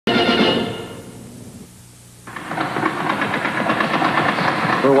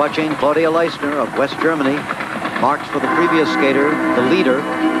We're watching Claudia Leistner of West Germany. Marks for the previous skater, the leader,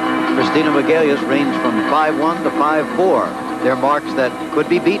 Christina Vegelius, range from 5-1 to 5-4. They're marks that could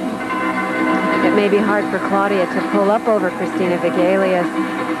be beaten. It may be hard for Claudia to pull up over Christina Vegelius.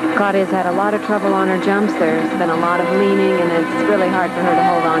 Claudia's had a lot of trouble on her jumps. There's been a lot of leaning, and it's really hard for her to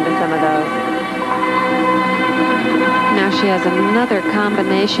hold on to some of those. Now she has another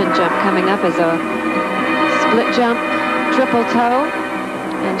combination jump coming up as a split jump, triple toe,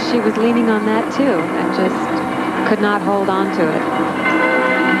 and she was leaning on that too and just could not hold on to it.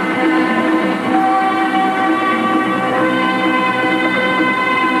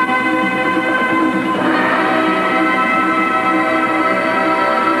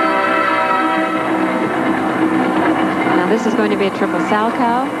 Now this is going to be a triple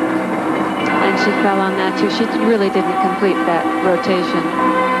salchow, and she fell on that too. She really didn't complete that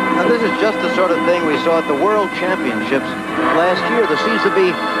rotation. Now, this is just the sort of thing we saw at the World Championships last year. There seems to be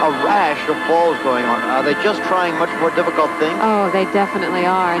a rash of falls going on. Are they just trying much more difficult things? Oh, they definitely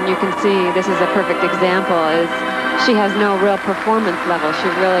are. And you can see this is a perfect example. Is she has no real performance level. She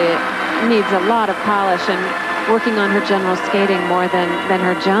really needs a lot of polish and working on her general skating more than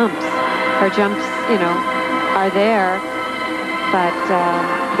her jumps. Her jumps, you know, are there, but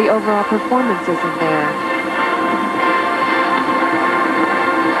the overall performance isn't there.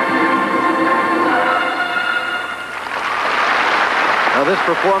 Now, this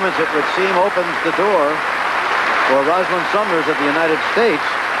performance, it would seem, opens the door for Rosalind Sumners of the United States,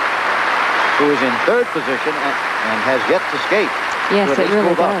 who is in third position and has yet to skate. Yes, so it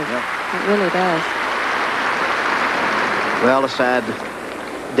really does. Yeah. It really does. Well, a sad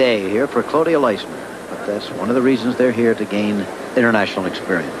day here for Claudia Leistner, but that's one of the reasons they're here, to gain international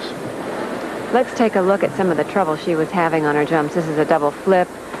experience. Let's take a look at some of the trouble she was having on her jumps. This is a double flip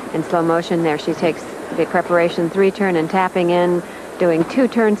in slow motion. There she takes the preparation 3-turn and tapping in, doing 2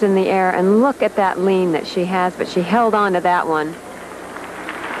 turns in the air, and look at that lean that she has, but she held on to that one.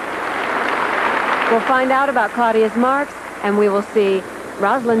 We'll find out about Claudia's marks, and we will see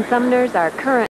Rosalind Sumners, our current